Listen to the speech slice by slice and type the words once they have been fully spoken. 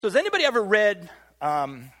So has anybody ever read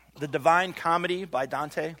the Divine Comedy by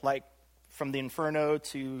Dante? Like from the Inferno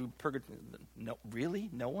to Purgatory? No, really?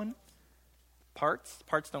 No one? Parts?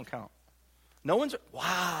 Parts don't count. No one's,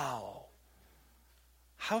 wow.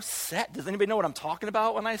 How sad. Does anybody know what I'm talking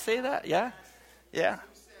about when I say that? Yeah? Yeah.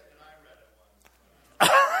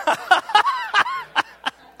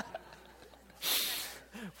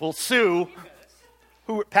 Well, Sue,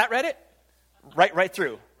 Pat read it? Right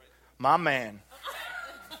through. My man.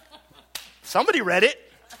 Somebody read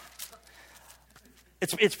it.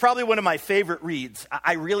 It's probably one of my favorite reads.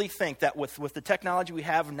 I really think that with the technology we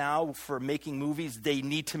have now for making movies, they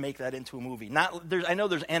need to make that into a movie. I know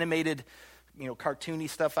there's animated, cartoony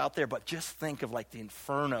stuff out there, but just think of like the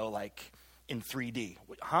Inferno, like in 3D.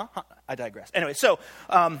 Huh? I digress. Anyway, so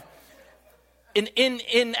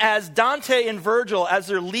as Dante and Virgil, as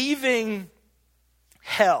they're leaving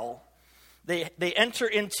hell, they enter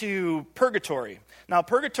into purgatory. Now,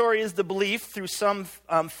 purgatory is the belief through some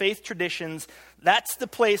faith traditions. That's the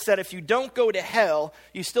place that if you don't go to hell,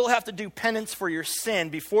 you still have to do penance for your sin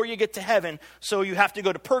before you get to heaven, so you have to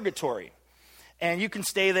go to purgatory. And you can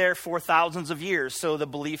stay there for thousands of years. So the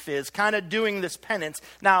belief is kind of doing this penance.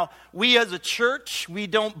 Now, we as a church, we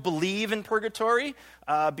don't believe in purgatory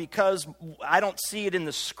because I don't see it in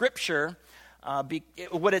the scripture.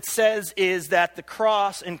 What it says is that the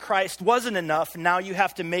cross in Christ wasn't enough. Now you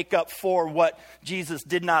have to make up for what Jesus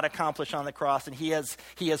did not accomplish on the cross, and he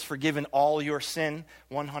has forgiven all your sin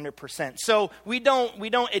 100%. So we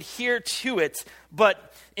don't adhere to it,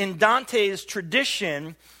 but in Dante's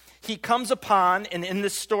tradition, he comes upon, and in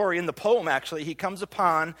this story, in the poem actually, he comes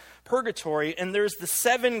upon purgatory, and there's the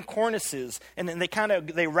 7 cornices, and then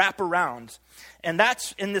they wrap around. And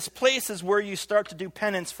that's, in this place is where you start to do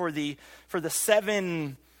penance for the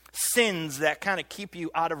 7 sins that kind of keep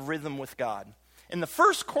you out of rhythm with God. And the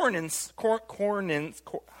first how you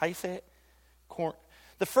say it?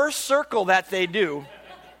 The first circle that they do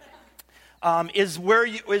is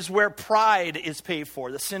where pride is paid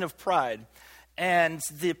for, the sin of pride. And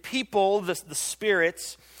the people, the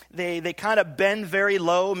spirits, they kind of bend very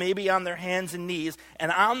low, maybe on their hands and knees,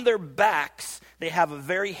 and on their backs they have a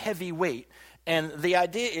very heavy weight. And the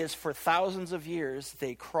idea is for thousands of years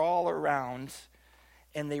they crawl around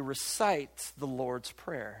and they recite the Lord's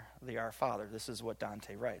Prayer, the Our Father. This is what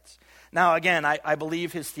Dante writes. Now again, I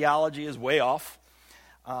believe his theology is way off,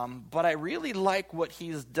 but I really like what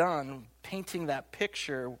he's done painting that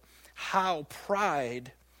picture, how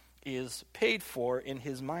pride is paid for in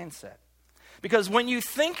his mindset. Because when you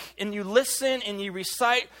think and you listen and you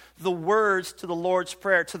recite the words to the Lord's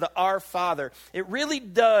Prayer, to the Our Father, it really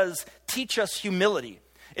does teach us humility.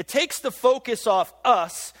 It takes the focus off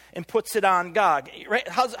us and puts it on God. Right?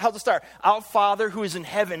 How's it start? Our Father who is in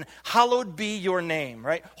heaven, hallowed be your name.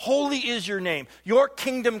 Right? Holy is your name. Your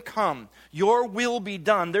kingdom come. Your will be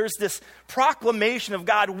done. There's this proclamation of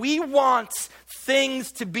God. We want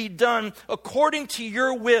things to be done according to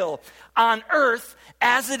your will on earth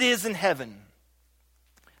as it is in heaven.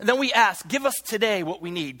 And then we ask, give us today what we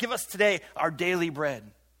need. Give us today our daily bread.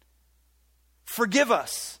 Forgive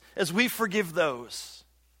us as we forgive those.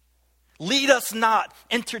 Lead us not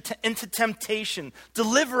into temptation.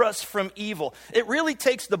 Deliver us from evil. It really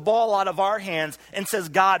takes the ball out of our hands and says,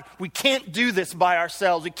 God, we can't do this by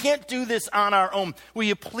ourselves. We can't do this on our own. Will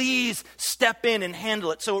you please step in and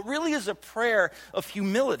handle it? So it really is a prayer of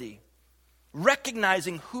humility,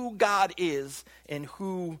 recognizing who God is and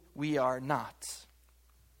who we are not.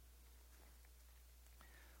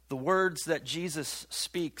 The words that Jesus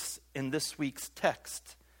speaks in this week's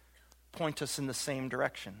text point us in the same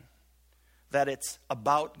direction. That it's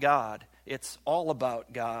about God. It's all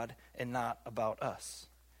about God and not about us.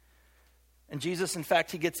 And Jesus, in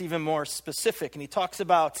fact, he gets even more specific. And he talks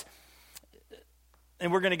about,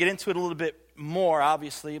 and we're going to get into it a little bit more,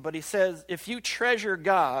 obviously, but he says, if you treasure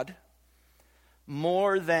God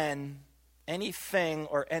more than anything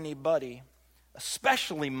or anybody,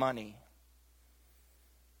 especially money,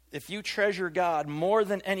 if you treasure God more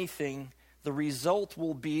than anything, the result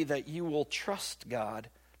will be that you will trust God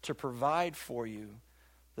to provide for you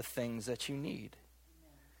the things that you need.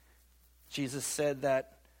 Amen. Jesus said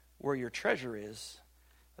that where your treasure is,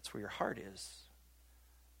 that's where your heart is.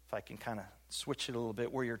 If I can kind of switch it a little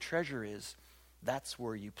bit, where your treasure is, that's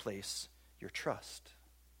where you place your trust.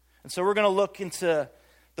 And so we're going to look into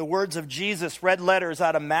the words of Jesus, red letters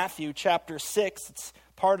out of Matthew chapter 6. It's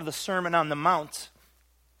part of the Sermon on the Mount.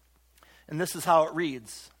 And this is how it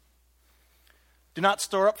reads. Do not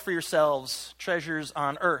store up for yourselves treasures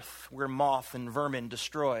on earth where moth and vermin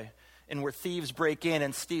destroy and where thieves break in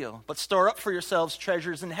and steal. But store up for yourselves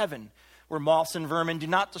treasures in heaven where moths and vermin do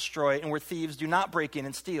not destroy, and where thieves do not break in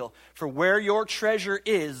and steal. For where your treasure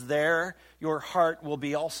is, there your heart will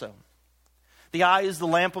be also. The eye is the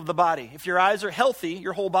lamp of the body. If your eyes are healthy,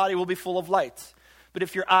 your whole body will be full of light. But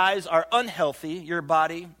if your eyes are unhealthy, your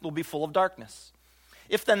body will be full of darkness.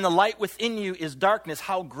 If then the light within you is darkness,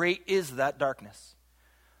 how great is that darkness?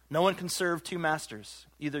 No one can serve two masters.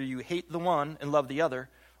 Either you hate the one and love the other,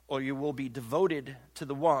 or you will be devoted to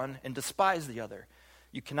the one and despise the other.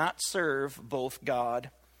 You cannot serve both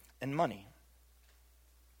God and money.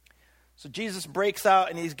 So Jesus breaks out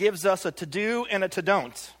and he gives us a to-do and a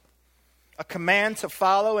to-don't. A command to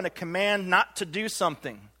follow and a command not to do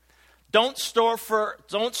something. Don't store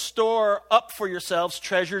up for yourselves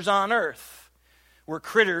treasures on earth, where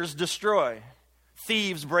critters destroy,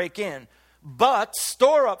 thieves break in. But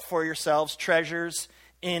store up for yourselves treasures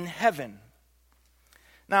in heaven.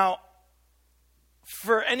 Now,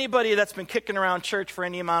 for anybody that's been kicking around church for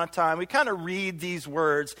any amount of time, we kind of read these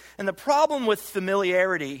words. And the problem with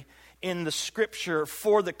familiarity in the scripture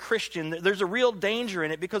for the Christian, there's a real danger in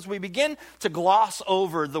it because we begin to gloss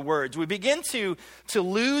over the words. We begin to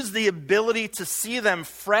lose the ability to see them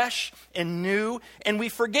fresh and new, and we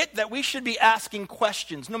forget that we should be asking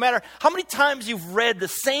questions. No matter how many times you've read the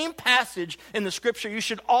same passage in the scripture, you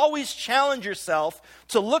should always challenge yourself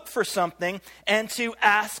to look for something and to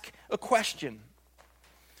ask a question.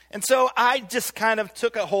 And so I just kind of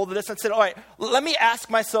took a hold of this and said, all right, let me ask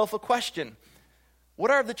myself a question.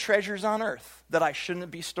 What are the treasures on earth that I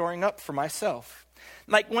shouldn't be storing up for myself?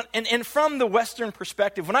 And from the Western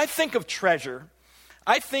perspective, when I think of treasure,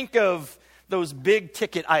 I think of those big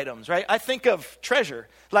ticket items, right? I think of treasure.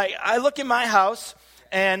 Like, I look in my house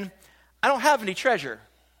and I don't have any treasure.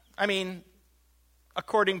 I mean,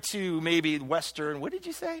 according to maybe Western, what did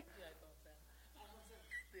you say?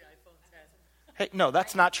 The iPhone 10. Hey, no,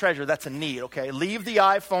 that's not treasure. That's a need, okay? Leave the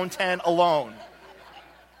iPhone 10 alone.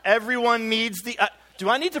 Everyone needs the... do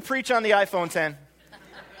I need to preach on the iPhone 10?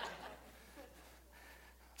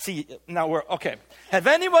 See, now we're... Okay. Have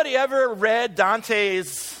anybody ever read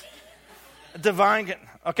Dante's Divine...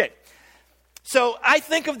 Okay. So I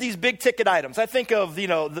think of these big ticket items. I think of,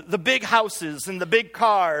 the big houses and the big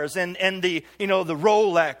cars and the, the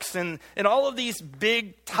Rolex and all of these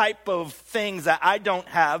big type of things that I don't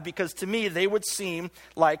have because to me they would seem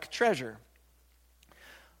like treasure.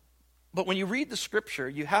 But when you read the scripture,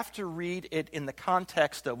 you have to read it in the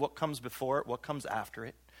context of what comes before it, what comes after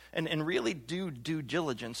it, and really do due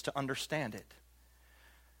diligence to understand it.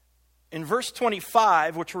 In verse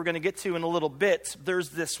 25, which we're going to get to in a little bit, there's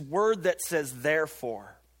this word that says,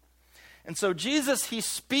 therefore. And so Jesus, he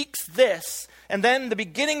speaks this, and then the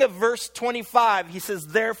beginning of verse 25, he says,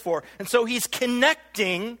 therefore. And so he's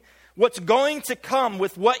connecting what's going to come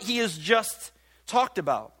with what he has just talked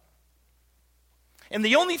about. And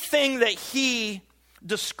the only thing that he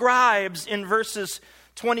describes in verses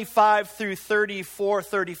 25 through 34,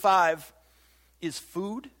 35 is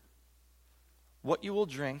food, what you will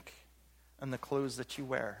drink, and the clothes that you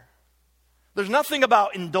wear. There's nothing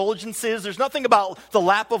about indulgences. There's nothing about the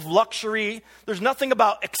lap of luxury. There's nothing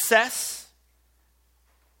about excess.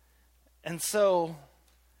 And so,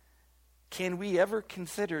 do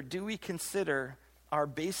we consider our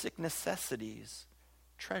basic necessities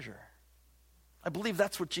treasure? I believe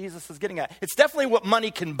that's what Jesus is getting at. It's definitely what money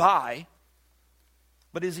can buy.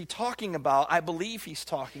 But is he talking about, I believe he's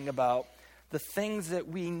talking about the things that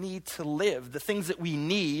we need to live, the things that we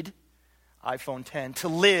need, iPhone 10, to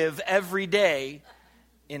live every day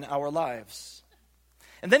in our lives.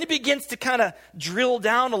 And then he begins to kind of drill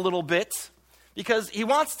down a little bit because he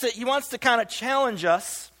wants to kind of challenge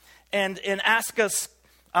us and ask us,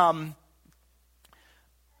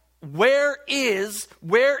 where is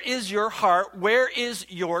your heart? Where is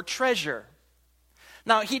your treasure?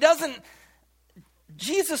 Now,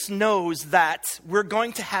 Jesus knows that we're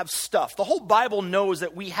going to have stuff. The whole Bible knows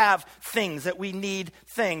that we have things, that we need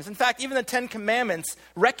things. In fact, even the Ten Commandments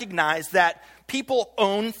recognize that people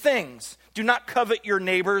own things. Do not covet your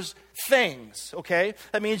neighbor's things, okay?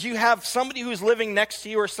 That means you have somebody who's living next to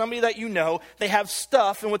you or somebody that you know, they have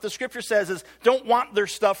stuff, and what the scripture says is don't want their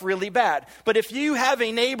stuff really bad. But if you have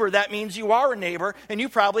a neighbor, that means you are a neighbor, and you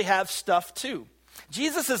probably have stuff too.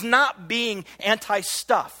 Jesus is not being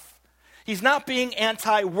anti-stuff. He's not being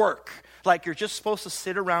anti-work, like you're just supposed to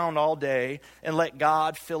sit around all day and let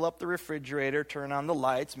God fill up the refrigerator, turn on the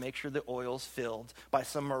lights, make sure the oil's filled by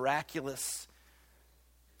some miraculous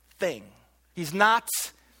thing. He's not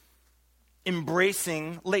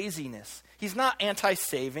embracing laziness. He's not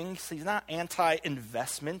anti-saving. He's not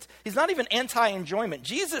anti-investment. He's not even anti-enjoyment.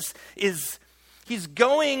 Jesus he's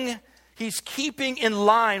going He's keeping in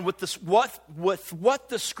line with this, with what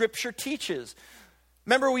the Scripture teaches.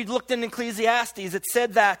 Remember, we looked in Ecclesiastes. It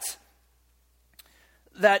said that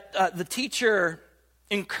the teacher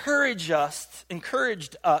encouraged us. The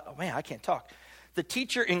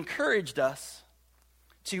teacher encouraged us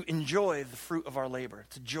to enjoy the fruit of our labor,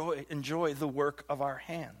 to enjoy the work of our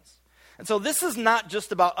hands. And so this is not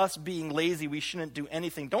just about us being lazy. We shouldn't do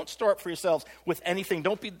anything. Don't store up for yourselves with anything.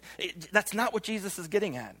 That's not what Jesus is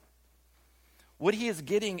getting at. What he is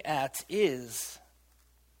getting at is,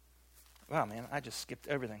 wow, man, I just skipped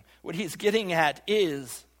everything. What he's getting at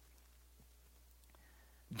is,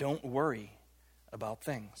 don't worry about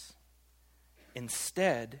things.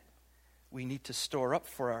 Instead, we need to store up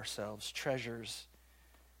for ourselves treasures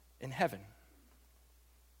in heaven.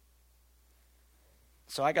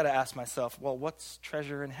 So I got to ask myself, well, what's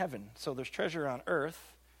treasure in heaven? So there's treasure on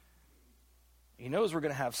earth. He knows we're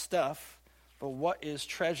going to have stuff, but what is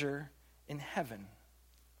treasure in heaven?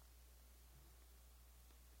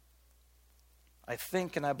 I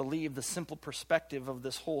think and I believe the simple perspective of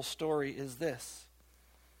this whole story is this.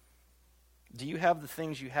 Do you have the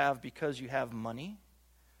things you have because you have money?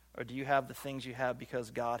 Or do you have the things you have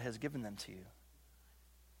because God has given them to you?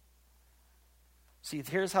 See,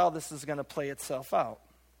 here's how this is going to play itself out.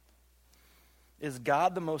 Is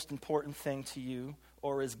God the most important thing to you,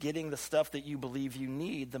 or is getting the stuff that you believe you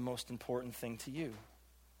need the most important thing to you?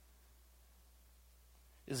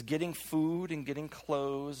 Is getting food and getting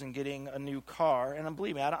clothes and getting a new car, and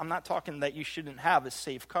believe me, I'm not talking that you shouldn't have a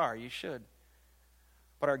safe car, you should.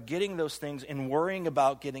 But are getting those things and worrying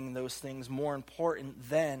about getting those things more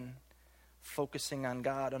important than focusing on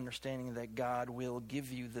God, understanding that God will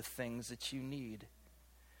give you the things that you need?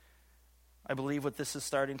 I believe what this is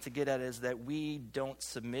starting to get at is that we don't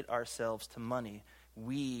submit ourselves to money.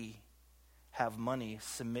 We have money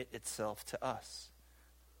submit itself to us.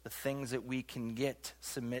 The things that we can get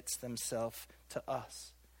submits themselves to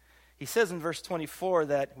us. He says in verse 24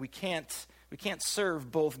 that we can't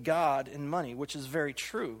serve both God and money, which is very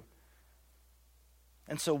true.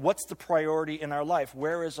 And so what's the priority in our life?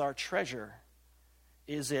 Where is our treasure?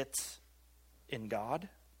 Is it in God?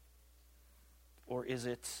 Or is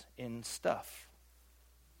it in stuff?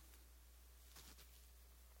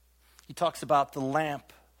 He talks about the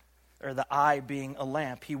lamp, or the eye being a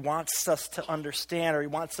lamp. He wants us to understand, or he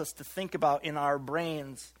wants us to think about in our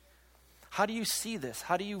brains, how do you see this?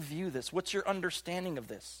 How do you view this? What's your understanding of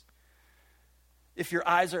this? If your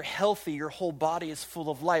eyes are healthy, your whole body is full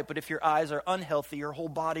of light. But if your eyes are unhealthy, your whole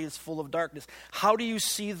body is full of darkness. How do you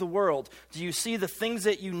see the world? Do you see the things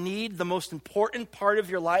that you need, the most important part of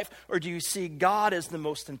your life? Or do you see God as the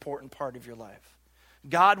most important part of your life?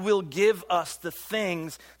 God will give us the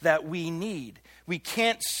things that we need. We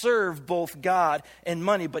can't serve both God and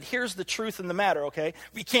money. But here's the truth in the matter, okay?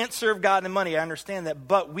 We can't serve God and money, I understand that.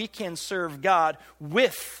 But we can serve God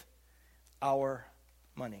with our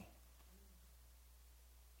money.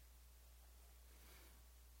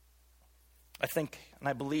 I think and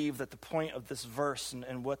I believe that the point of this verse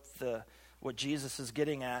and what Jesus is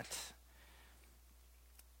getting at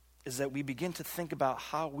is that we begin to think about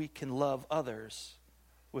how we can love others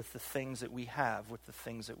with the things that we have, with the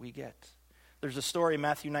things that we get. There's a story in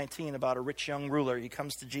Matthew 19 about a rich young ruler. He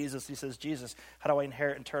comes to Jesus. He says, Jesus, how do I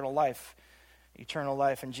inherit eternal life? Eternal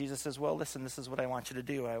life. And Jesus says, well, listen, this is what I want you to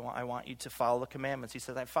do. I want you to follow the commandments. He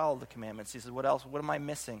says, I follow the commandments. He says, what else? What am I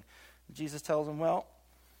missing? Jesus tells him, well,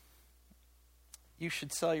 you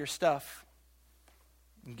should sell your stuff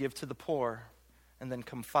and give to the poor and then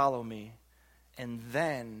come follow me. And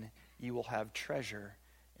then you will have treasure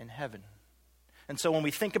in heaven. And so when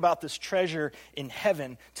we think about this treasure in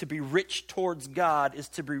heaven, to be rich towards God is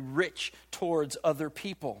to be rich towards other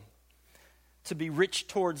people. To be rich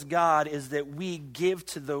towards God is that we give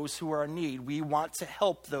to those who are in need. We want to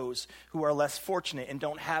help those who are less fortunate and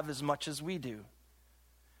don't have as much as we do.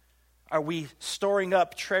 Are we storing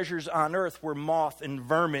up treasures on earth where moth and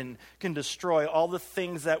vermin can destroy all the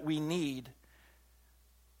things that we need?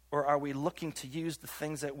 Or are we looking to use the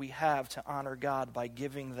things that we have to honor God by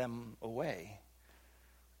giving them away?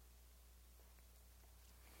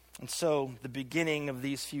 And so, the beginning of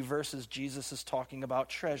these few verses, Jesus is talking about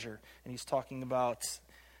treasure. And he's talking about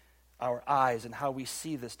our eyes and how we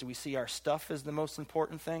see this. Do we see our stuff as the most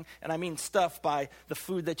important thing? And I mean stuff by the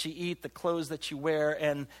food that you eat, the clothes that you wear,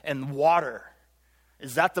 and water.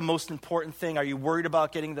 Is that the most important thing? Are you worried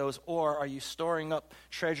about getting those? Or are you storing up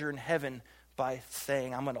treasure in heaven by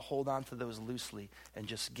saying, I'm going to hold on to those loosely and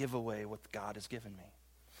just give away what God has given me?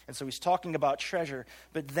 And so he's talking about treasure,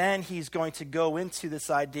 but then he's going to go into this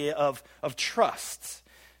idea of trust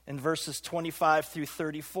in verses 25 through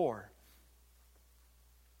 34.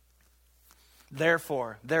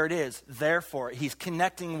 Therefore, there it is. Therefore, he's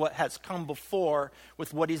connecting what has come before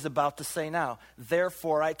with what he's about to say now.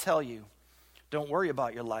 Therefore, I tell you, don't worry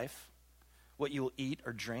about your life, what you will eat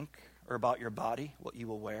or drink, or about your body, what you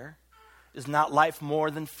will wear. Is not life more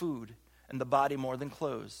than food, and the body more than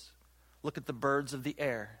clothes? Look at the birds of the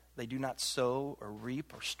air. They do not sow or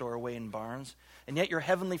reap or store away in barns, and yet your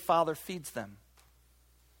heavenly Father feeds them.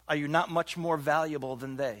 Are you not much more valuable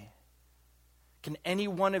than they? Can any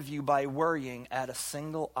one of you, by worrying, add a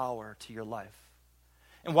single hour to your life?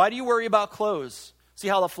 And why do you worry about clothes? See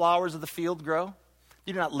how the flowers of the field grow?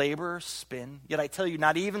 You do not labor or spin. Yet I tell you,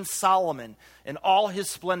 not even Solomon in all his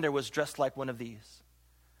splendor was dressed like one of these.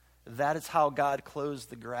 That is how God clothes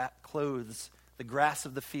the grass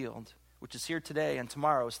of the field, which is here today and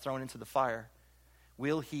tomorrow is thrown into the fire.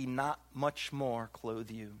 Will he not much more clothe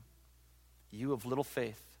you, you of little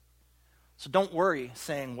faith? So don't worry,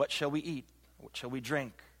 saying, what shall we eat? What shall we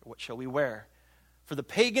drink? Or what shall we wear? For the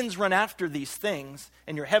pagans run after these things,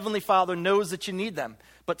 and your heavenly Father knows that you need them.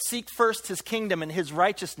 But seek first his kingdom and his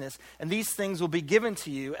righteousness, and these things will be given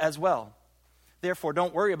to you as well. Therefore,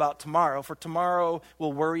 don't worry about tomorrow, for tomorrow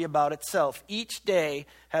will worry about itself. Each day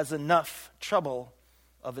has enough trouble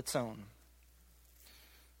of its own.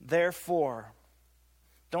 Therefore,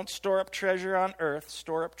 don't store up treasure on earth,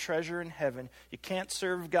 store up treasure in heaven. You can't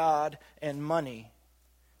serve God and money.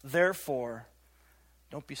 Therefore,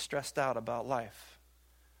 don't be stressed out about life.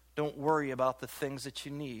 Don't worry about the things that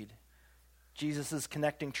you need. Jesus is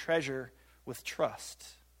connecting treasure with trust.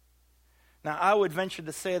 Now, I would venture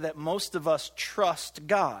to say that most of us trust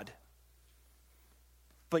God.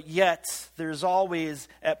 But yet, there's always,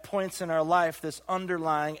 at points in our life, this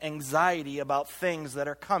underlying anxiety about things that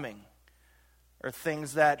are coming or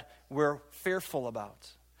things that we're fearful about.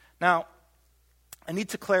 Now, I need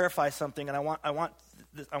to clarify something, and I want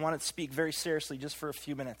to speak very seriously just for a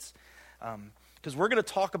few minutes. Because we're going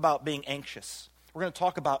to talk about being anxious. We're going to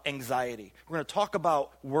talk about anxiety. We're going to talk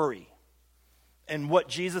about worry and what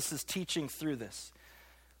Jesus is teaching through this.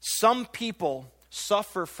 Some people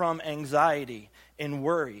suffer from anxiety and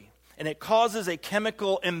worry, and it causes a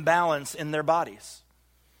chemical imbalance in their bodies.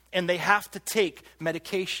 And they have to take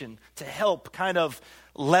medication to help kind of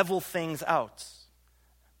level things out.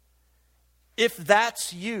 If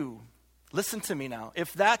that's you, listen to me now.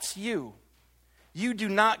 If that's you, you do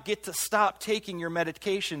not get to stop taking your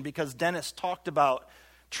medication because Dennis talked about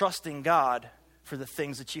trusting God for the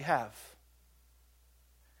things that you have.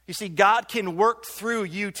 You see, God can work through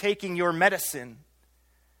you taking your medicine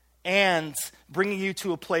and bringing you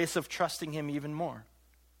to a place of trusting him even more.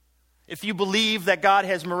 If you believe that God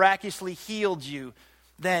has miraculously healed you,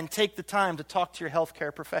 then take the time to talk to your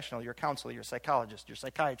healthcare professional, your counselor, your psychologist, your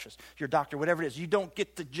psychiatrist, your doctor, whatever it is. You don't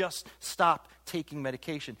get to just stop taking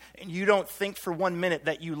medication. And you don't think for 1 minute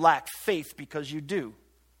that you lack faith because you do.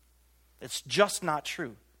 It's just not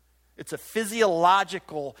true. It's a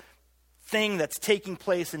physiological thing that's taking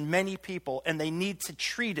place in many people, and they need to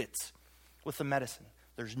treat it with the medicine.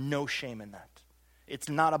 There's no shame in that. It's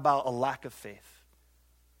not about a lack of faith.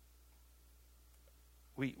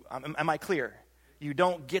 Am I clear? You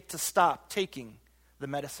don't get to stop taking the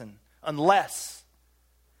medicine unless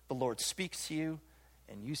the Lord speaks to you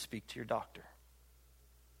and you speak to your doctor.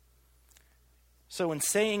 So in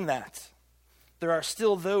saying that, there are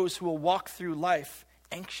still those who will walk through life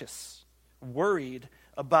anxious, worried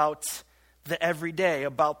about the everyday,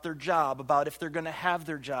 about their job, about if they're going to have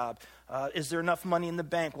their job. Is there enough money in the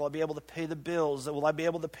bank? Will I be able to pay the bills? Will I be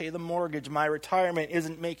able to pay the mortgage? My retirement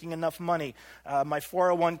isn't making enough money. My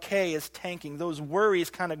 401k is tanking. Those worries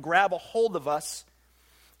kind of grab a hold of us,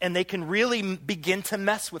 and they can really begin to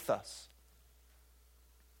mess with us.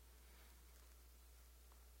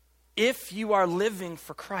 If you are living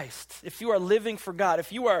for Christ, if you are living for God,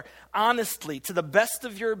 if you are honestly, to the best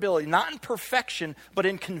of your ability, not in perfection, but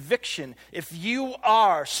in conviction, if you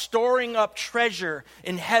are storing up treasure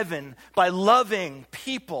in heaven by loving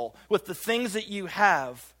people with the things that you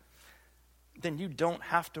have, then you don't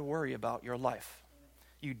have to worry about your life.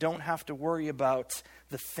 You don't have to worry about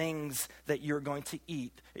the things that you're going to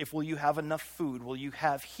eat. Will you have enough food? Will you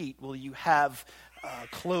have heat? Will you have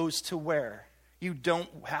clothes to wear? You don't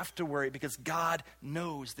have to worry because God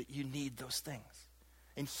knows that you need those things.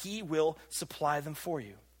 And he will supply them for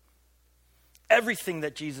you. Everything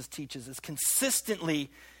that Jesus teaches is consistently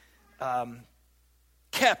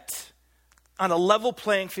kept on a level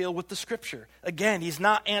playing field with the Scripture. Again, he's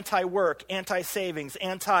not anti-work, anti-savings,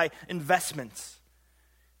 anti-investments.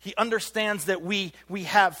 He understands that we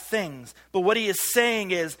have things. But what he is saying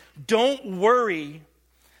is, don't worry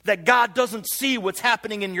that God doesn't see what's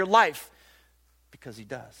happening in your life. Because he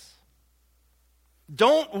does.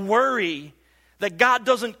 Don't worry that God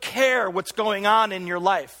doesn't care what's going on in your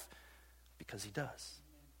life, because he does.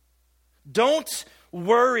 Don't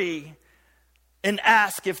worry and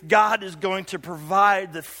ask if God is going to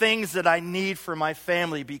provide the things that I need for my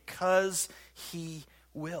family, because he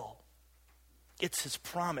will. It's his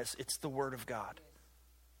promise. It's the word of God.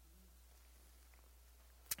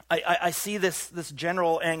 I see this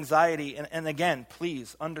general anxiety, and again,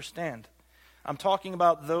 please understand, I'm talking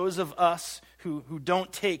about those of us who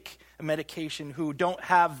don't take a medication, who don't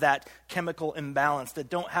have that chemical imbalance, that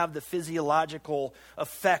don't have the physiological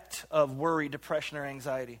effect of worry, depression, or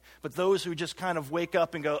anxiety. But those who just kind of wake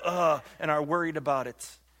up and go, ugh, and are worried about it.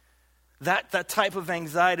 That type of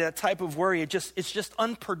anxiety, that type of worry, it's just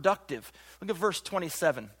unproductive. Look at verse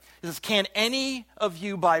 27. It says, can any of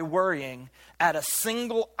you by worrying add a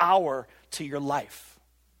single hour to your life?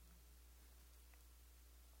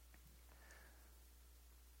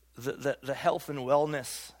 The health and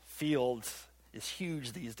wellness field is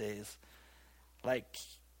huge these days. Like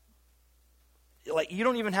you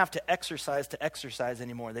don't even have to exercise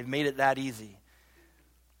anymore. They've made it that easy.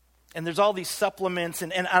 And there's all these supplements,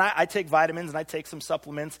 and I take vitamins and I take some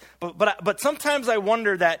supplements, but sometimes I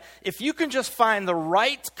wonder that if you can just find the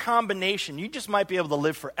right combination, you just might be able to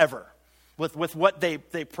live forever with what they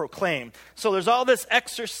proclaim. So there's all this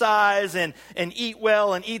exercise and eat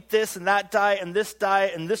well and eat this and that diet and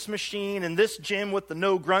this machine and this gym with the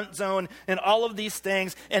no grunt zone and all of these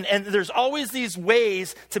things. And there's always these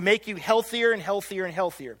ways to make you healthier and healthier and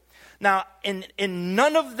healthier. Now, in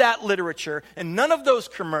none of that literature, in none of those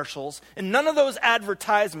commercials, in none of those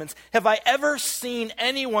advertisements, have I ever seen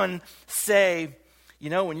anyone say,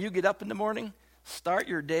 when you get up in the morning, start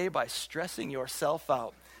your day by stressing yourself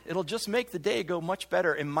out. It'll just make the day go much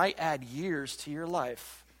better. It might add years to your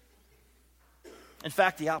life. In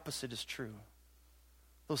fact, the opposite is true.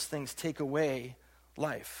 Those things take away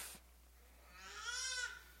life.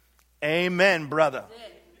 Amen, brother.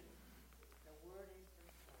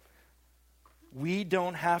 We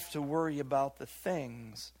don't have to worry about the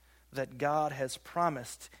things that God has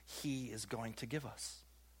promised he is going to give us.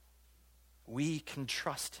 We can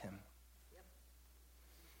trust him.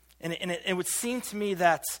 And it would seem to me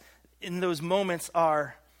that in those moments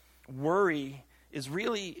our worry is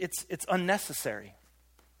really, it's unnecessary.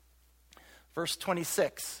 Verse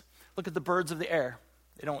 26, look at the birds of the air.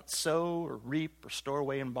 They don't sow or reap or store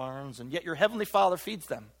away in barns, and yet your heavenly Father feeds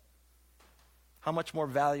them. How much more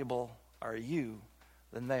valuable are you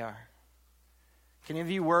than they are? Can any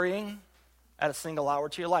of you worrying add a single hour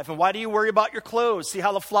to your life? And why do you worry about your clothes? See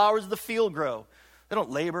how the flowers of the field grow. They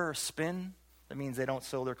don't labor or spin. That means they don't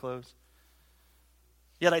sew their clothes.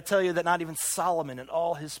 Yet I tell you that not even Solomon in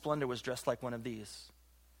all his splendor was dressed like one of these.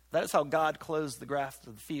 That is how God clothes the grass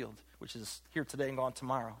of the field, which is here today and gone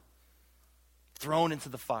tomorrow, thrown into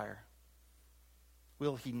the fire.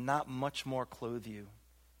 Will he not much more clothe you?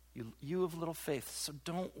 You of little faith. So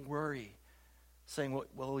don't worry, saying, what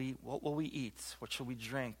will we eat? What shall we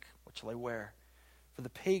drink? What shall I wear? For the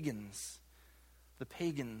pagans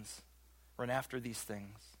run after these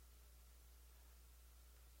things.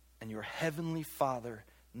 And your heavenly Father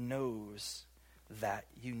knows that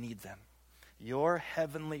you need them. Your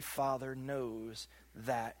heavenly Father knows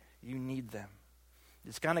that you need them.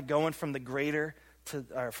 It's kind of going from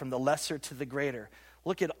from the lesser to the greater.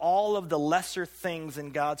 Look at all of the lesser things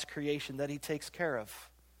in God's creation that he takes care of.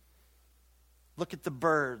 Look at the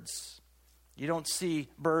birds. You don't see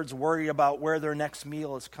birds worried about where their next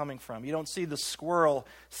meal is coming from. You don't see the squirrel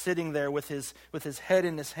sitting there with his head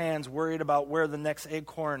in his hands worried about where the next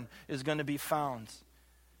acorn is going to be found.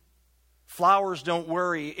 Flowers don't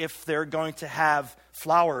worry if they're going to have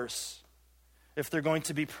flowers, if they're going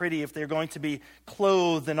to be pretty, if they're going to be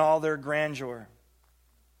clothed in all their grandeur.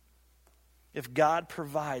 If God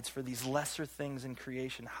provides for these lesser things in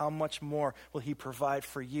creation, how much more will he provide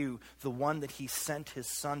for you, the one that he sent his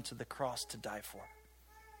son to the cross to die for?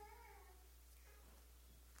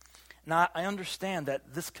 Now, I understand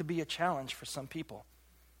that this could be a challenge for some people.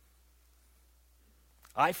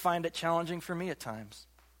 I find it challenging for me at times.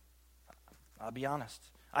 I'll be honest.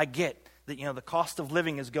 I get that, the cost of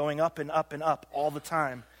living is going up and up and up all the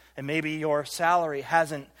time. And maybe your salary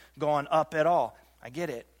hasn't gone up at all. I get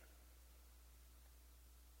it.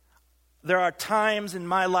 There are times in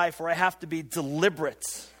my life where I have to be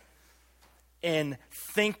deliberate in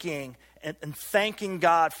thinking and thanking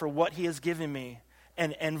God for what he has given me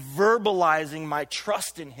and verbalizing my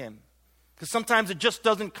trust in him. Because sometimes it just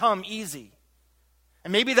doesn't come easy.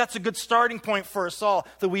 And maybe that's a good starting point for us all,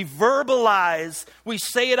 that we verbalize, we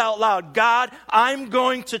say it out loud. God, I'm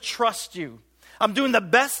going to trust you. I'm doing the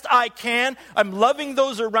best I can. I'm loving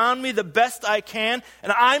those around me the best I can.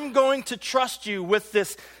 And I'm going to trust you with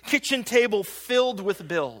this kitchen table filled with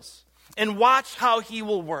bills. And watch how he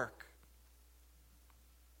will work.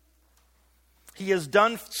 He has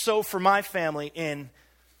done so for my family in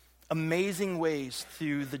amazing ways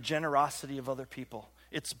through the generosity of other people.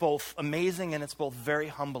 It's both amazing and it's both very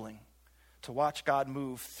humbling to watch God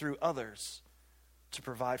move through others to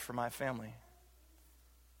provide for my family.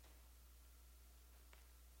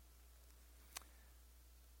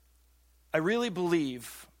 I really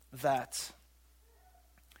believe that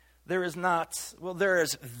there is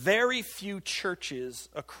very few churches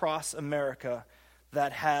across America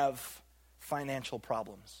that have financial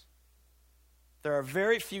problems. There are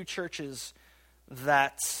very few churches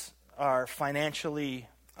that are financially,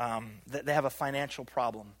 that they have a financial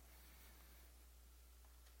problem.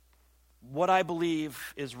 What I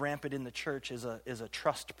believe is rampant in the church is a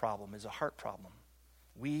trust problem, is a heart problem.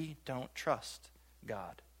 We don't trust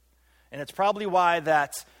God. And it's probably why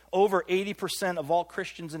that over 80% of all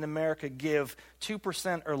Christians in America give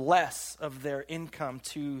 2% or less of their income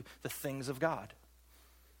to the things of God.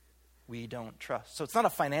 We don't trust. So it's not a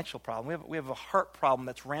financial problem. We have a heart problem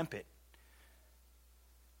that's rampant.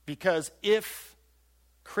 Because if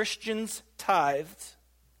Christians tithed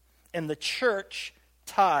and the church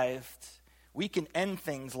tithed, we can end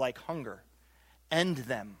things like hunger. End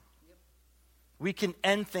them. We can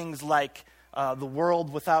end things like the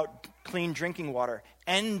world without clean drinking water.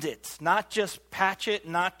 End it. Not just patch it,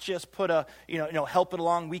 not just put help it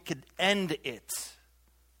along. We could end it.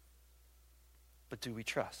 But do we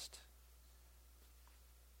trust?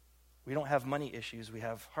 We don't have money issues, we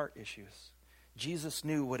have heart issues. Jesus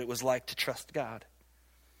knew what it was like to trust God.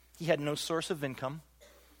 He had no source of income.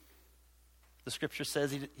 The scripture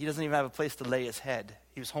says he doesn't even have a place to lay his head.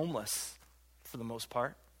 He was homeless for the most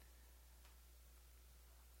part.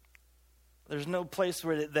 There's no place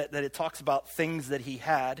where that it talks about things that he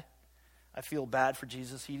had. I feel bad for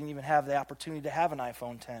Jesus. He didn't even have the opportunity to have an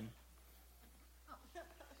iPhone 10.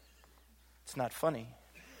 It's not funny.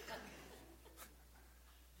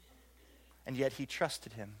 And yet he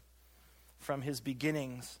trusted him from his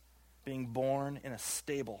beginnings, being born in a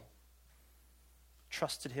stable.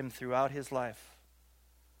 Trusted him throughout his life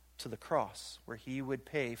to the cross where he would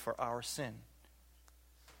pay for our sin.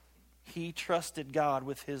 He trusted God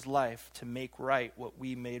with his life to make right what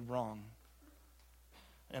we made wrong.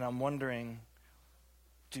 And I'm wondering,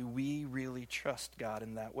 do we really trust God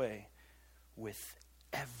in that way with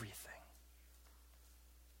everything?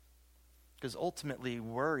 Because ultimately,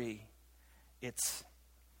 worry, it's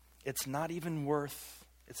not even worth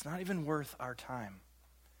our time.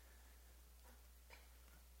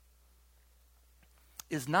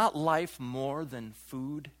 Is not life more than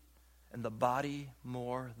food, and the body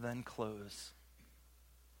more than clothes?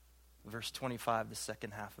 Verse 25, the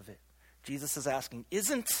second half of it. Jesus is asking,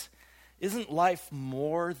 isn't life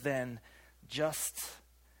more than just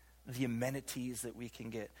the amenities that we can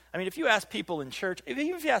get? I mean, if you ask people in church, even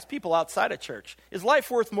if you ask people outside of church, is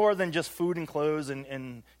life worth more than just food and clothes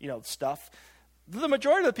and stuff? The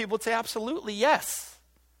majority of the people would say absolutely yes.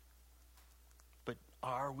 But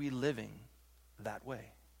are we living that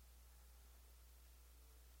way?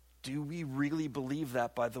 Do we really believe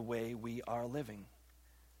that by the way we are living?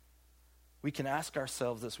 We can ask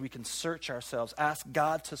ourselves this. We can search ourselves. Ask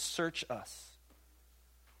God to search us.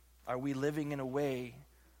 Are we living in a way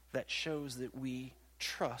that shows that we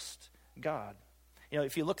trust God?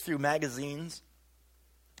 If you look through magazines,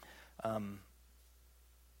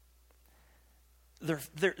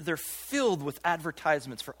 they're filled with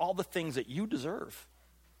advertisements for all the things that you deserve.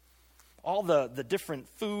 All the different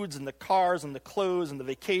foods and the cars and the clothes and the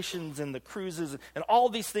vacations and the cruises and all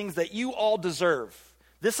these things that you all deserve.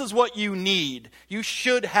 This is what you need. You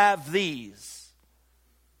should have these.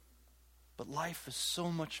 But life is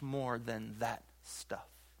so much more than that stuff.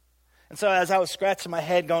 And so as I was scratching my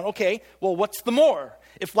head going, okay, well, what's the more?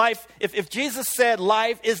 If Jesus said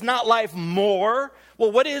life is not life more,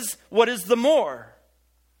 well, what is the more?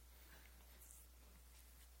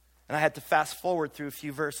 And I had to fast forward through a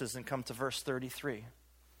few verses and come to verse 33.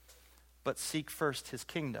 But seek first his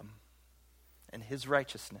kingdom and his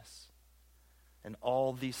righteousness, and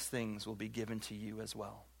all these things will be given to you as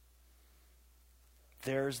well.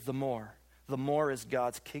 There's the more. The more is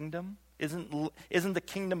God's kingdom. Isn't the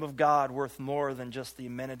kingdom of God worth more than just the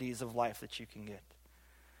amenities of life that you can get?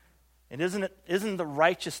 And isn't the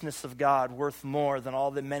righteousness of God worth more than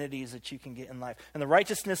all the amenities that you can get in life? And the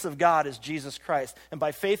righteousness of God is Jesus Christ. And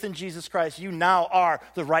by faith in Jesus Christ, you now are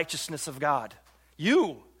the righteousness of God.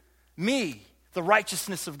 You, me, the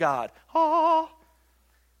righteousness of God. Ah.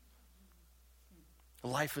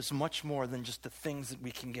 Life is much more than just the things that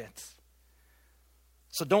we can get.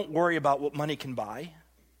 So don't worry about what money can buy.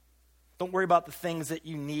 Don't worry about the things that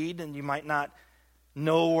you need and you might not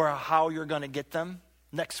know or how you're going to get them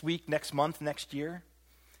next week, next month, next year.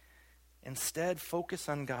 Instead, focus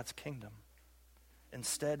on God's kingdom.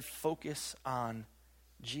 Instead, focus on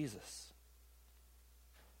Jesus.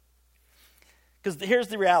 Because here's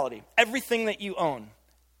the reality. Everything that you own,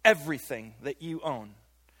 everything that you own,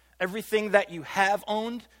 everything that you have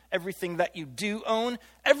owned, everything that you do own,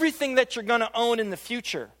 everything that you're going to own in the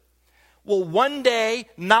future will one day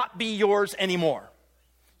not be yours anymore.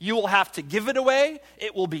 You will have to give it away.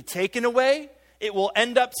 It will be taken away. It will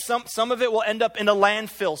end up, some of it will end up in a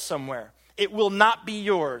landfill somewhere. It will not be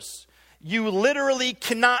yours. You literally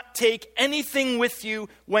cannot take anything with you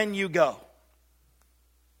when you go.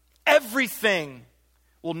 Everything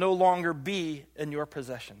will no longer be in your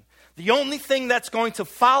possession. The only thing that's going to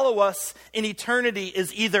follow us in eternity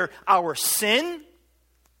is either our sin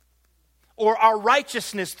or our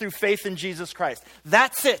righteousness through faith in Jesus Christ.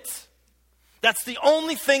 That's it. That's the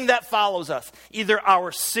only thing that follows us. Either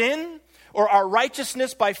our sin or our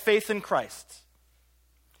righteousness by faith in Christ.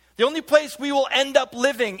 The only place we will end up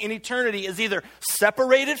living in eternity is either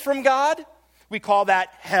separated from God, we call that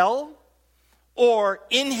hell, or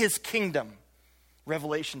in his kingdom,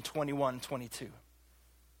 Revelation 21:22.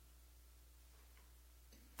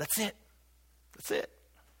 That's it. That's it.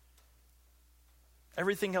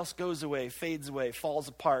 Everything else goes away, fades away, falls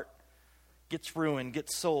apart, gets ruined,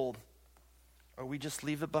 gets sold, or we just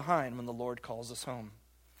leave it behind when the Lord calls us home.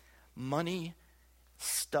 Money,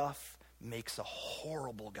 stuff, makes a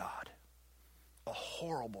horrible God. A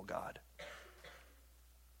horrible God.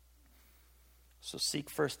 So seek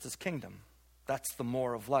first his kingdom. That's the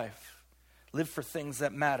more of life. Live for things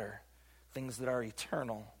that matter, things that are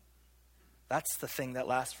eternal. That's the thing that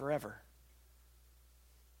lasts forever.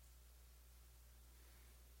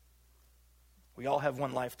 We all have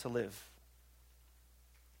one life to live.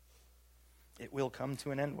 It will come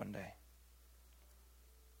to an end one day.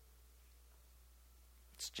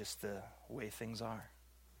 It's just the way things are.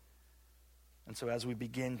 And so as we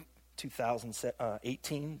begin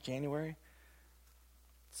 2018, January,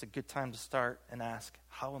 it's a good time to start and ask,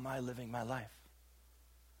 how am I living my life?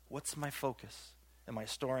 What's my focus? Am I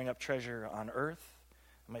storing up treasure on earth?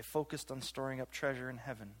 Am I focused on storing up treasure in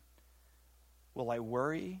heaven? Will I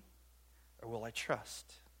worry or will I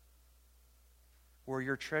trust? Where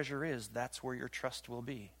your treasure is, that's where your trust will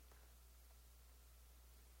be.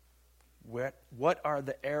 What are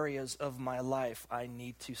the areas of my life I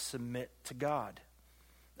need to submit to God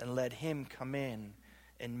and let him come in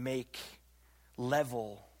and make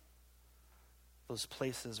level those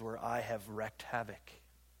places where I have wreaked havoc?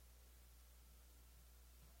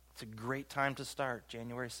 It's a great time to start,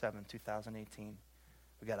 January 7, 2018.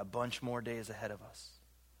 We got a bunch more days ahead of us.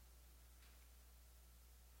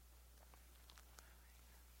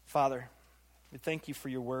 Father, we thank you for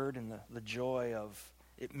your word and the joy of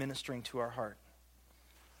it ministering to our heart.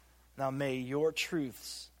 Now may your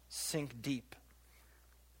truths sink deep,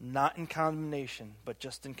 not in condemnation, but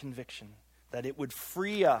just in conviction, that it would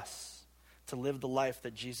free us to live the life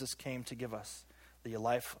that Jesus came to give us, the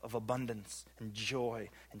life of abundance and joy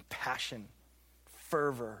and passion,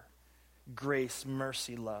 fervor, grace,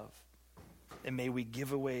 mercy, love. And may we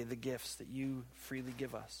give away the gifts that you freely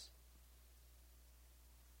give us.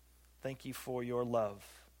 Thank you for your love.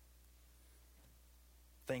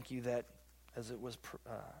 Thank you that, as it was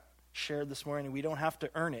shared this morning, we don't have to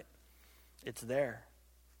earn it. It's there.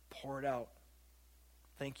 Pour it out.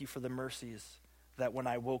 Thank you for the mercies that when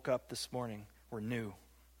I woke up this morning were new.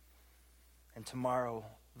 And tomorrow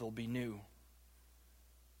they'll be new.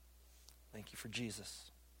 Thank you for Jesus,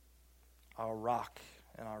 our rock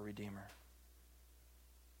and our Redeemer.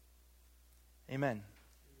 Amen.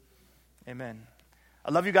 Amen.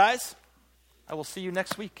 I love you guys. I will see you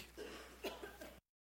next week.